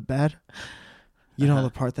part of the bed. You know the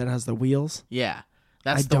part that has the wheels? Yeah,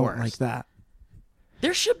 that's I the don't worst. like that.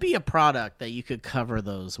 There should be a product that you could cover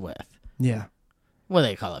those with. Yeah. What do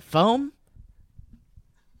they call it? Foam?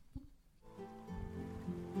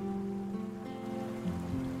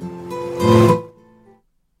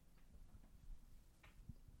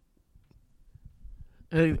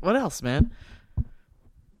 What else, man?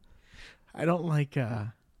 I don't like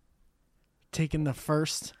taking the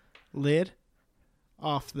first lid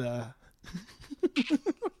off the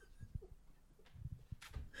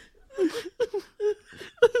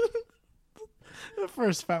the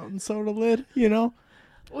first fountain soda lid, you know?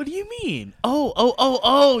 What do you mean?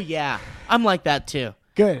 Oh, yeah. I'm like that too.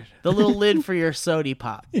 Good. The little lid for your sody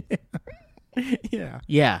pop. Yeah.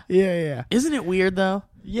 Yeah. Yeah. Isn't it weird though?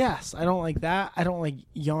 Yes, I don't like that. I don't like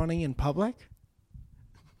yawning in public.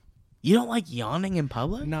 You don't like yawning in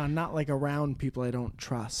public? No, not like around people I don't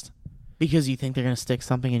trust. Because you think they're going to stick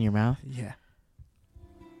something in your mouth? Yeah.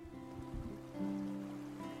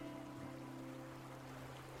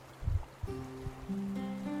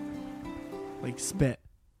 Like spit.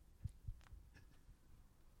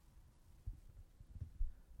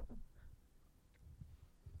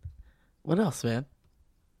 What else, man?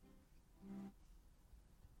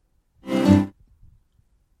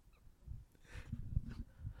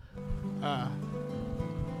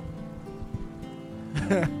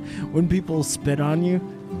 When people spit on you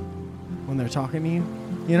when they're talking to you,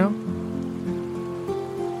 you know?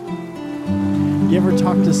 You ever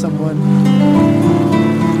talk to someone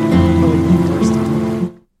for like the first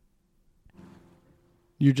time?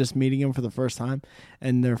 You're just meeting them for the first time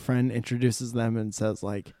and their friend introduces them and says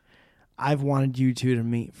like, I've wanted you two to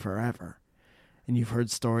meet forever. And you've heard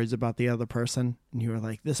stories about the other person and you were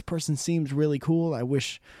like, this person seems really cool. I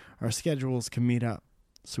wish our schedules could meet up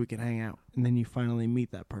so we can hang out. And then you finally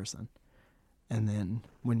meet that person. And then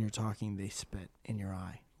when you're talking, they spit in your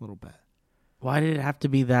eye a little bit. Why did it have to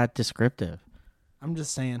be that descriptive? I'm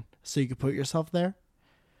just saying, so you could put yourself there.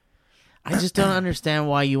 I just don't understand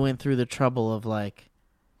why you went through the trouble of like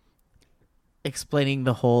explaining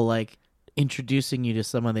the whole like introducing you to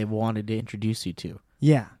someone they wanted to introduce you to.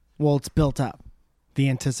 Yeah. Well, it's built up. The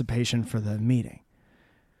anticipation for the meeting.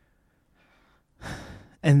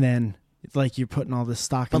 And then it's like you're putting all this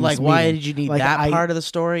stock But in like, this why meeting. did you need Like, that part of the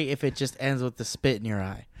story if it just ends with the spit in your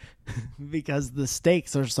eye? Because the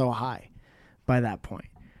stakes are so high by that point.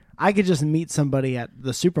 I could just meet somebody at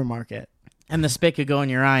the supermarket. And the spit could go in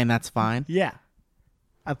your eye and that's fine? Yeah.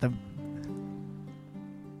 At the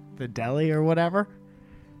deli or whatever.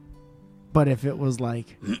 But if it was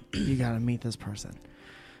like, you got to meet this person,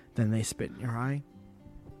 then they spit in your eye.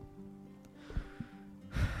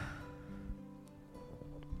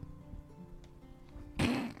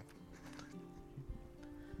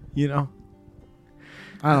 You know?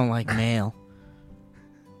 I don't like mail.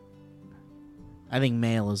 I think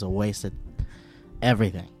mail is a waste of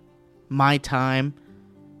everything. My time,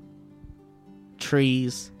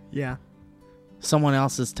 trees, Yeah. someone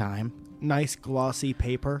else's time. Nice glossy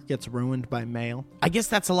paper gets ruined by mail. I guess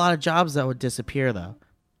that's a lot of jobs that would disappear, though,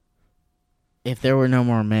 if there were no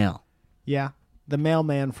more mail. Yeah. The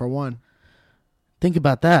mailman, for one. Think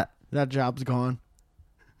about that. That job's gone.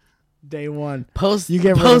 Day one. You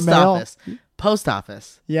get post mail? office. Post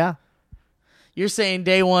office. Yeah. You're saying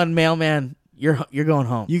day one, mailman, you're going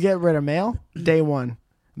home. You get rid of mail, day one.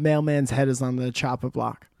 Mailman's head is on the chopping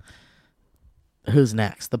block. Who's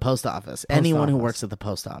next? The post office. Anyone who works at the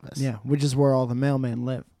post office. Yeah, which is where all the mailmen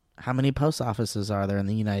live. How many post offices are there in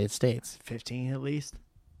the United States? 15 at least.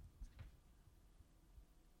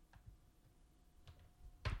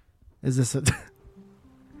 Is this a...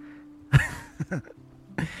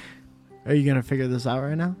 Are you going to figure this out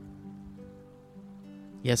right now?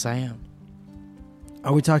 Yes, I am.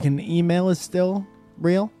 Are we talking email is still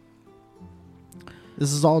real?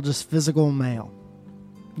 This is all just physical mail.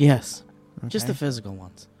 Yes. Just Okay. the physical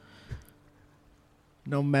ones.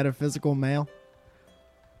 No metaphysical mail?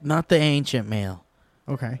 Not the ancient mail.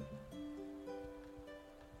 Okay.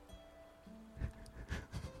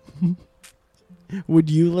 Would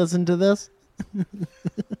you listen to this?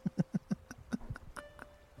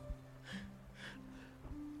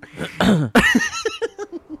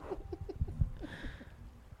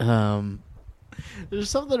 There's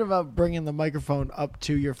something about bringing the microphone up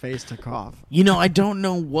to your face to cough. You know, I don't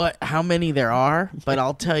know how many there are, but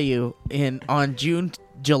I'll tell you on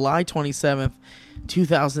July 27th,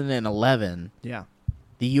 2011, Yeah.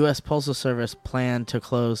 the US Postal Service planned to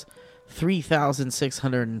close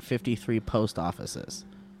 3,653 post offices.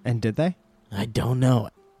 And did they? I don't know.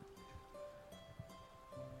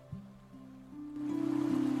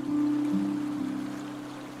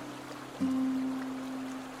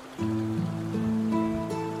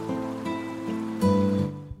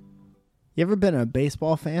 You ever been a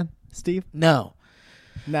baseball fan, Steve? No.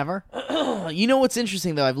 Never? You know what's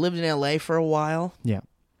interesting, though? I've lived in LA for a while, Yeah.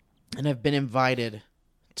 and I've been invited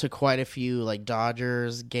to quite a few like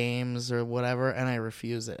Dodgers games or whatever, and I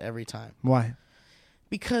refuse it every time. Why?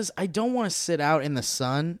 Because I don't want to sit out in the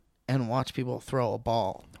sun and watch people throw a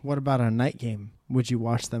ball. What about a night game? Would you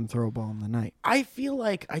watch them throw a ball in the night? I feel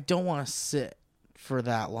like I don't want to sit for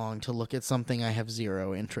that long to look at something I have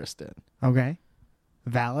zero interest in. Okay.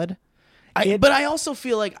 Valid? But I also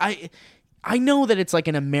feel like I know that it's like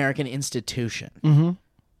an American institution. Mm-hmm.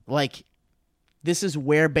 Like, this is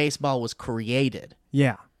where baseball was created.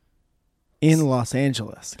 Yeah. In Los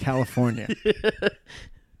Angeles, California.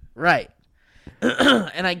 Right.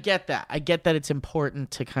 And I get that. I get that it's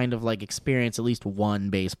important to kind of like experience at least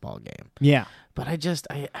one baseball game. Yeah. But I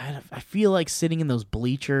feel like sitting in those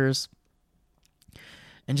bleachers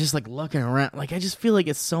and just like looking around. Like, I just feel like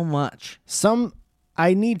it's so much.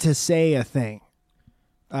 I need to say a thing.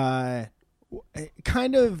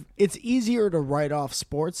 It's easier to write off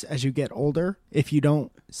sports as you get older if you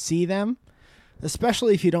don't see them,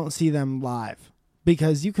 especially if you don't see them live,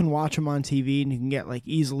 because you can watch them on TV and you can get like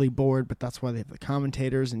easily bored, but that's why they have the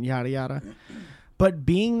commentators and yada yada. But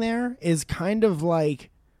being there is kind of like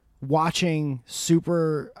watching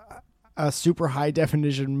a super high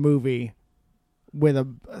definition movie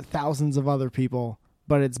with thousands of other people,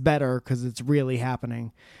 but it's better because it's really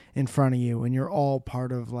happening in front of you and you're all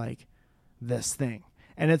part of like this thing.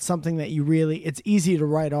 And it's something that it's easy to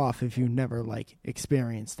write off if you've never like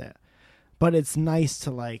experienced it. But it's nice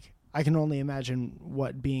to like, I can only imagine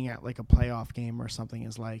what being at like a playoff game or something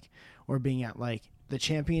is like, or being at like the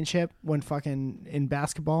championship when fucking in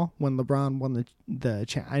basketball, when LeBron won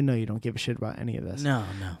I know you don't give a shit about any of this. No.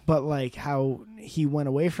 But like how he went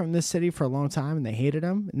away from this city for a long time and they hated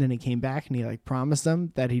him, and then he came back and he like promised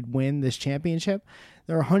them that he'd win this championship.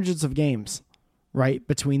 There are hundreds of games, right,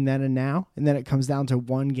 between then and now, and then it comes down to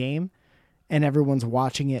one game and everyone's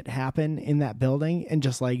watching it happen in that building and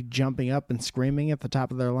just like jumping up and screaming at the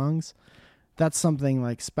top of their lungs. That's something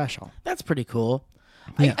like special. That's pretty cool.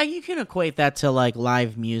 Yeah. You can equate that to like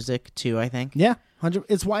live music too, I think. Yeah, 100.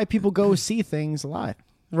 It's why people go see things live.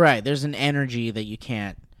 Right. There's an energy that you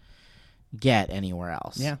can't get anywhere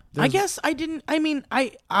else. Yeah. I guess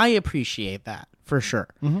I appreciate that for sure.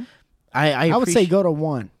 Mm-hmm. I would say go to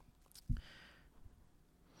one.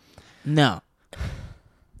 No.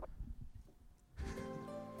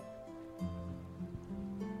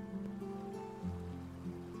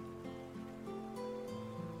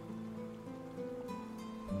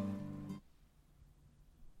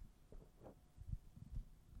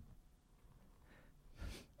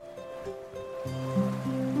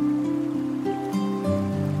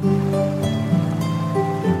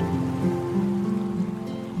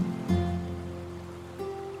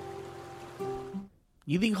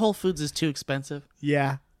 You think Whole Foods is too expensive?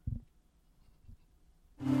 Yeah.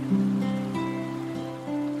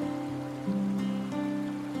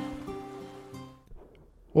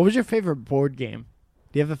 What was your favorite board game?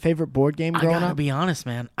 Do you have a favorite board game I growing gotta up? be honest,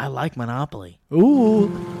 man. I like Monopoly. Ooh.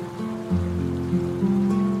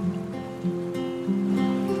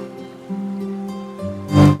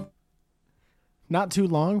 Not too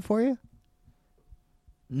long for you?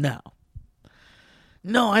 No,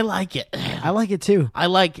 I like it. I like it too. I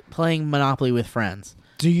like playing Monopoly with friends.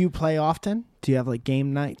 Do you play often? Do you have like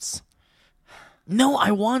game nights? No,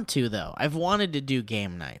 I want to, though. I've wanted to do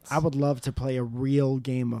game nights. I would love to play a real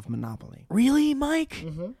game of Monopoly. Really, Mike?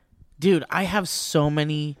 Mm-hmm. Dude, I have so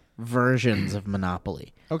many versions of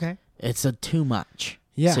Monopoly. Okay. It's too much.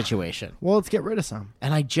 Yeah. situation. Well, let's get rid of some.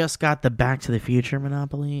 And I just got the Back to the Future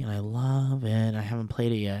Monopoly, and I love it. I haven't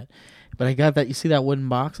played it yet. But I got that. You see that wooden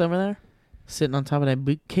box over there? Sitting on top of that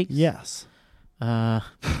bootcase? Yes.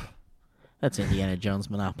 That's Indiana Jones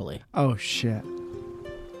Monopoly. Oh, shit.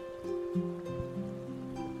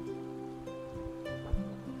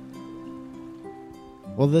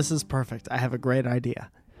 Well, this is perfect. I have a great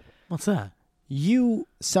idea. What's that? You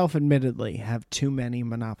self-admittedly have too many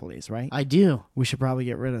monopolies, right? I do. We should probably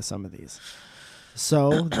get rid of some of these.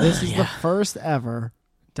 So this is the first ever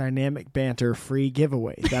Dynamic Banter free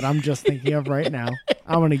giveaway that I'm just thinking of right now.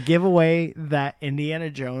 I'm going to give away that Indiana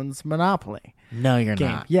Jones Monopoly No, you're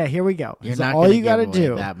game. not. Yeah, here we go. You're So not all gonna you got to give away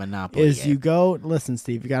do that Monopoly is game. you go, listen,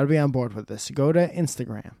 Steve, you got to be on board with this. You go to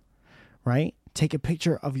Instagram, right? Take a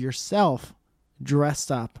picture of yourself dressed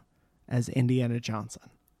up as Indiana Johnson,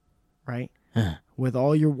 right? With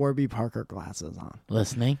all your Warby Parker glasses on.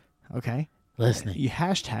 Listening? Okay? Listening. You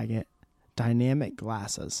hashtag it dynamic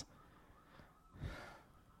glasses.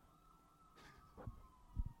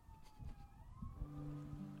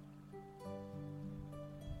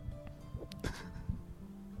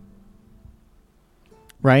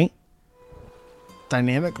 Right?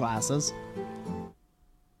 Dynamic glasses.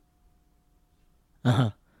 Uh-huh.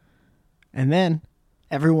 And then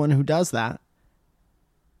everyone who does that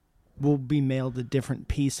will be mailed a different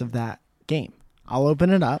piece of that game. I'll open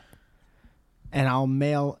it up and I'll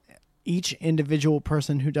mail each individual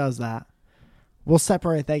person who does that. We'll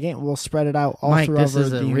separate that game. We'll spread it out all Mike, through this is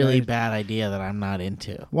the a really United- bad idea that I'm not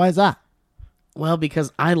into. Why is that? Well,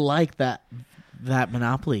 because I like that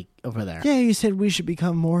Monopoly over there. Yeah, you said we should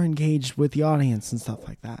become more engaged with the audience and stuff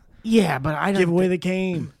like that. Yeah, but I don't Give away the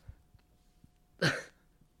game.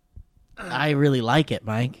 I really like it,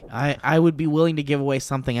 Mike. I would be willing to give away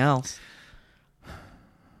something else.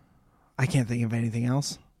 I can't think of anything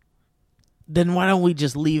else. Then why don't we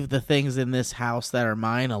just leave the things in this house that are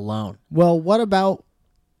mine alone? Well, what about...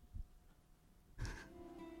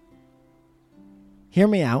 Hear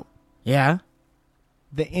me out. Yeah?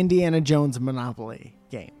 The Indiana Jones Monopoly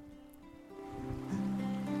game.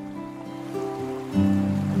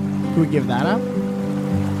 Can we give that up?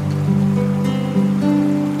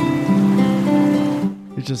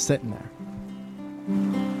 It's just sitting there.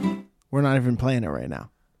 We're not even playing it right now.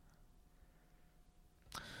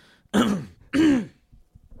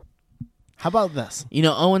 How about this? You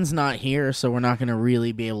know, Owen's not here, so we're not going to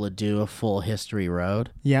really be able to do a full History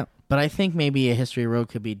Road. Yep. But I think maybe a History Road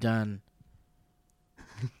could be done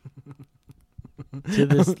to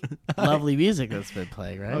this lovely music that's been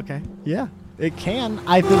playing, right? Okay. Yeah, it can.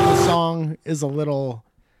 I think the song is a little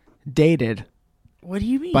dated What do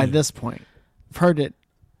you mean? by this point. I've heard it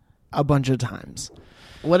a bunch of times.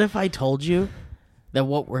 What if I told you that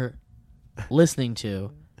what we're listening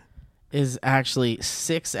to is actually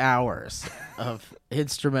 6 hours of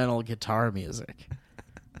instrumental guitar music?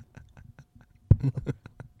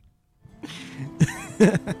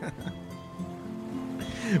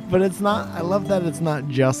 But it's not. I love that it's not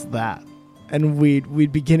just that. And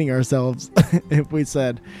we'd be kidding ourselves if we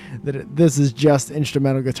said that this is just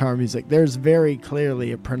instrumental guitar music. There's very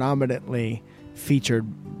clearly a predominantly featured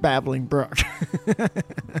Babbling Brook.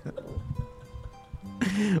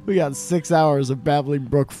 We got 6 hours of Babbling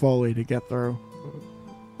Brook Foley to get through.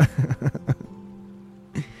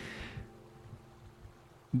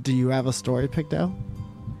 Do you have a story picked out?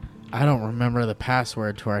 I don't remember the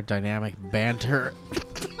password to our Dynamic Banter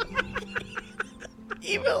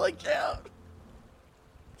email account.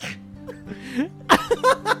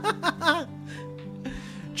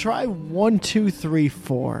 Try 1, 2, 3,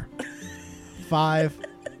 4, 5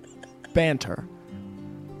 banter.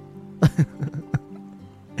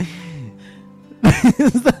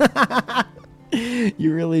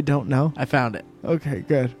 You really don't know? I found it. Okay,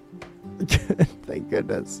 good. Thank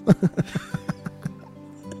goodness.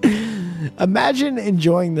 Imagine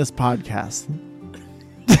enjoying this podcast.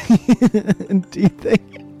 Do you think?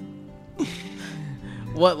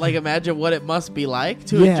 What, like, imagine what it must be like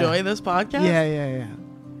to Yeah. enjoy this podcast? Yeah.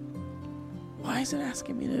 Why is it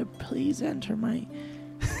asking me to please enter my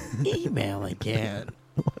email again?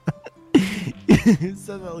 You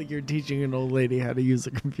said that like you're teaching an old lady how to use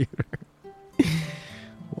a computer.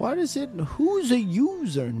 What is it? Who's a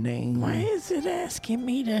username? Why is it asking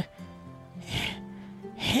me to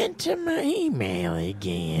enter my email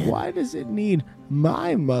again? Why does it need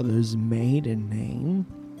my mother's maiden name?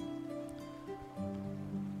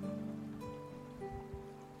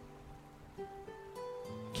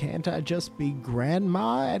 Can't I just be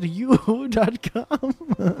grandma at yahoo.com?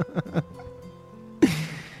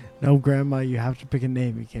 No, Grandma, you have to pick a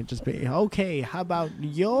name. You can't just be, okay, how about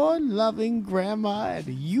your loving grandma at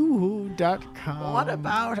yoohoo.com? What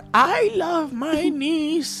about I love my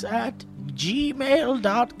niece at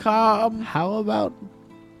gmail.com? How about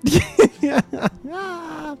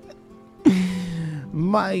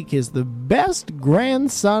Mike is the best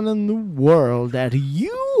grandson in the world at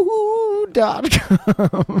yoohoo.com?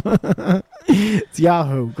 It's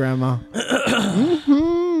Yahoo, Grandma.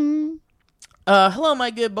 Hello,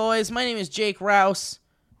 my good boys. My name is Jake Rouse,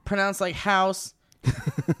 pronounced like house.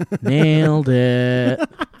 Nailed it.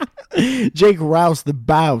 Jake Rouse, the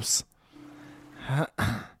bouse. Can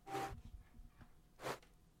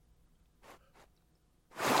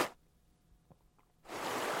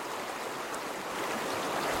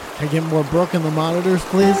I get more Brooke in the monitors,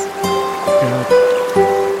 please? Good.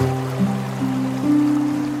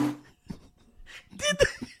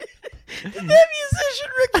 Did that musician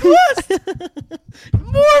request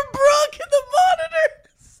more Brooke in the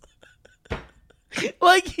monitors?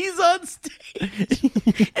 Like he's on stage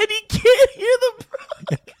and he can't hear the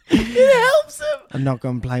Brooke. It helps him. I'm not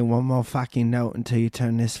going to play one more fucking note until you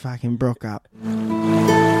turn this fucking Brooke up. We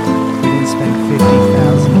didn't spend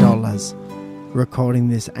 $50,000 recording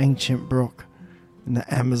this ancient brook in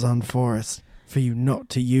the Amazon forest for you not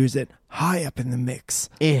to use it high up in the mix.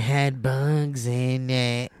 It had bugs in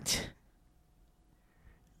it.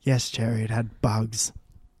 Yes, Jerry, it had bugs.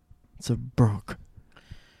 It's a brook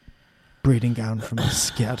breeding down from the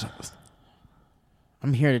skittles.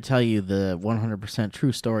 I'm here to tell you the 100%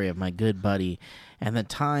 true story of my good buddy and the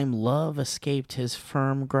time love escaped his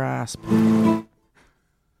firm grasp.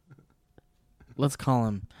 Let's call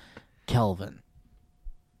him Kelvin.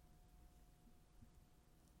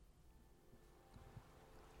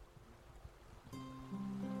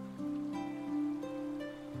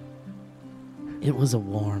 It was a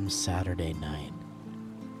warm Saturday night.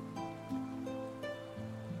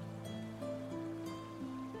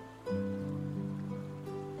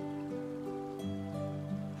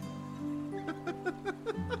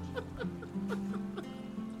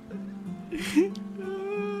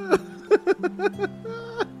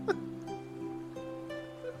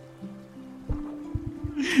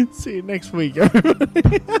 See you next week,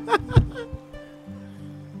 everybody.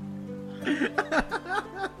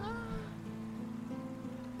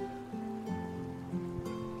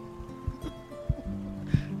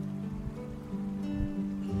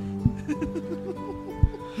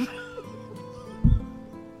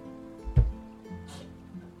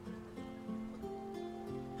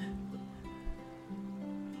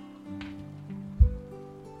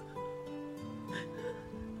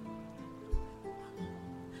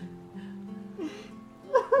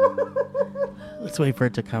 Let's wait for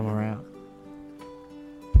it to come around.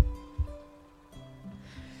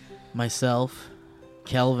 Myself,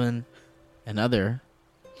 Kelvin, and other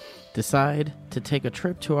decide to take a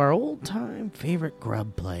trip to our old-time favorite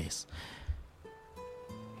grub place,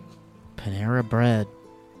 Panera Bread.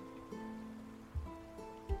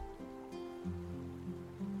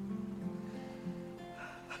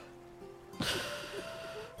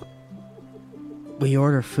 We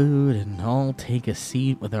order food and all take a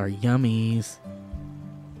seat with our yummies.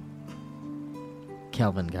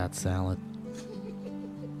 Kelvin got salad.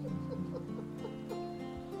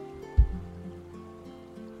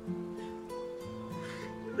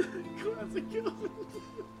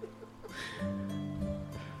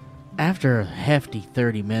 After a hefty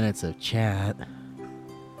 30 minutes of chat,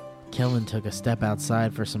 Kelvin took a step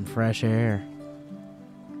outside for some fresh air.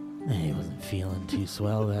 He wasn't feeling too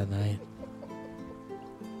swell that night.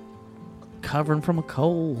 Covering from a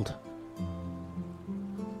cold.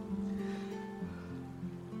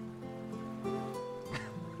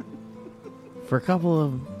 For a couple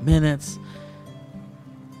of minutes,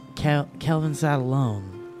 Kelvin sat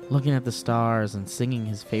alone, looking at the stars and singing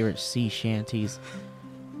his favorite sea shanties,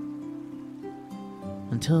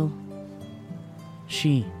 until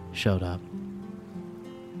she showed up.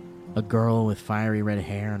 A girl with fiery red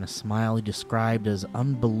hair and a smile he described as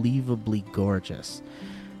unbelievably gorgeous.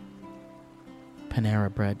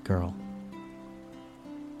 Panera Bread girl.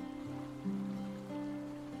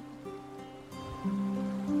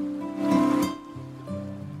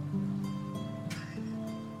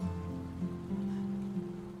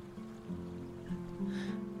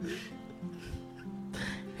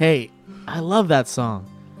 Hey, I love that song.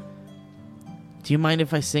 Do you mind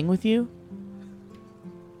if I sing with you?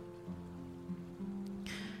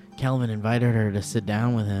 Kelvin invited her to sit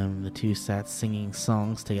down with him. The two sat singing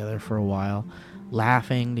songs together for a while,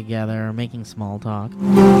 laughing together, making small talk.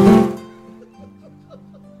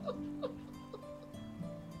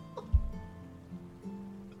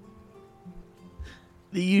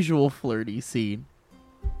 The usual flirty scene.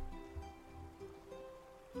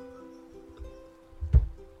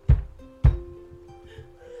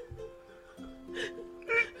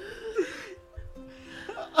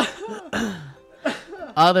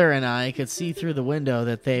 Other and I could see through the window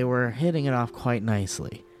that they were hitting it off quite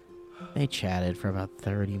nicely. They chatted for about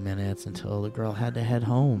 30 minutes until the girl had to head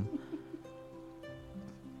home.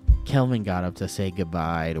 Kelvin got up to say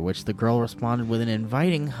goodbye, to which the girl responded with an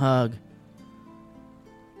inviting hug.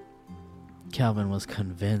 Kelvin was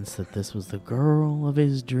convinced that this was the girl of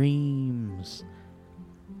his dreams.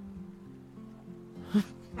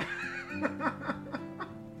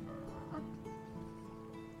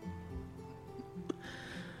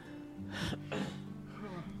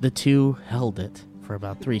 The two held it for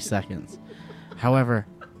about 3 seconds. However,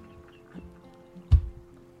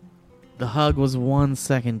 the hug was 1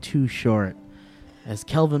 second too short. As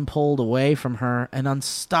Kelvin pulled away from her, an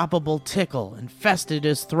unstoppable tickle infested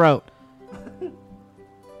his throat.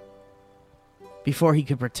 Before he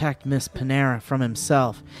could protect Miss Panera from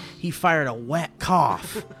himself, he fired a wet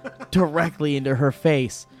cough directly into her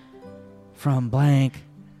face from blank.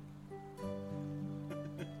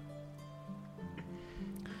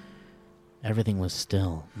 Everything was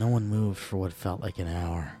still. No one moved for what felt like an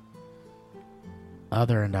hour.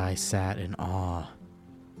 Other and I sat in awe.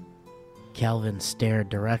 Kelvin stared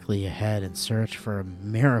directly ahead and searched for a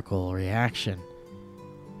miracle reaction.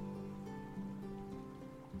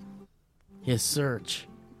 His search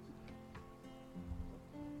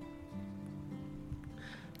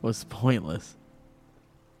was pointless.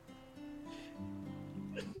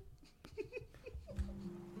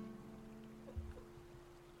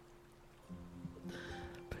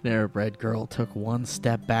 Panera Bread girl took one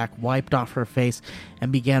step back, wiped off her face,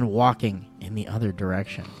 and began walking in the other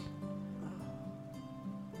direction.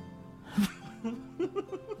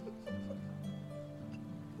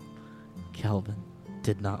 Kelvin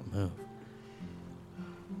did not move.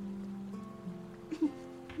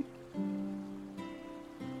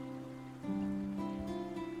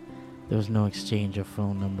 There was no exchange of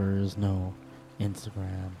phone numbers, no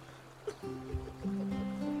Instagram.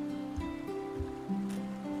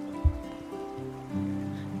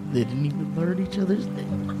 They didn't even learn each other's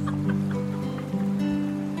names.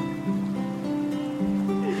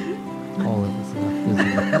 All of us left.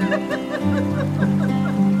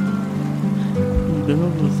 Who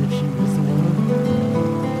knows if she was the one?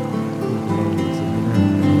 Who knows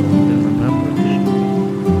if he didn't remember?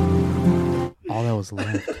 All that was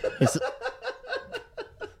left is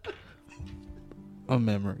a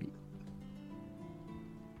memory.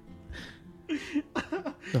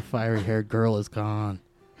 The fiery-haired girl is gone.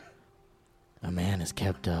 A man has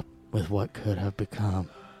kept up with what could have become.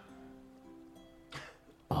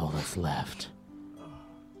 All that's left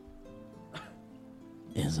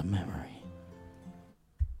is a memory.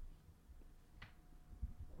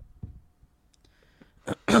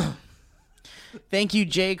 Thank you,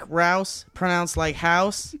 Jake Rouse, pronounced like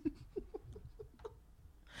house.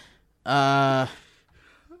 Appreciate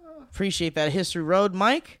that. History Road,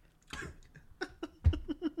 Mike.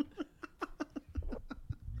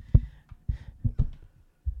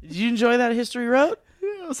 Did you enjoy that History Road?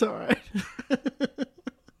 Yeah, it was all right.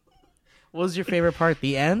 What was your favorite part?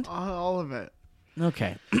 The end? All of it.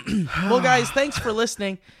 Okay. Well, guys, thanks for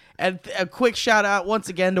listening. And a quick shout out once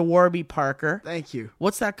again to Warby Parker. Thank you.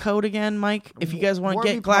 What's that code again, Mike? If you guys want to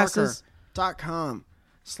get glasses.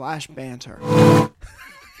 warbyparker.com/banter.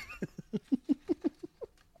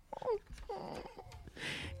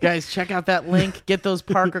 Guys, check out that link. Get those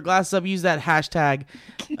Parker glasses up. Use that hashtag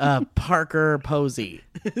Parker Posey.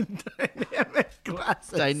 Dynamic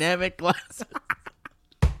glasses. Dynamic glasses.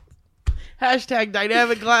 Hashtag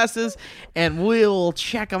dynamic glasses, and we'll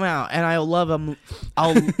check them out. And I'll love them.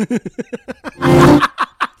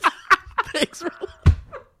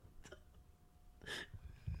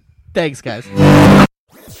 Thanks, guys.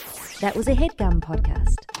 That was a HeadGum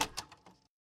podcast.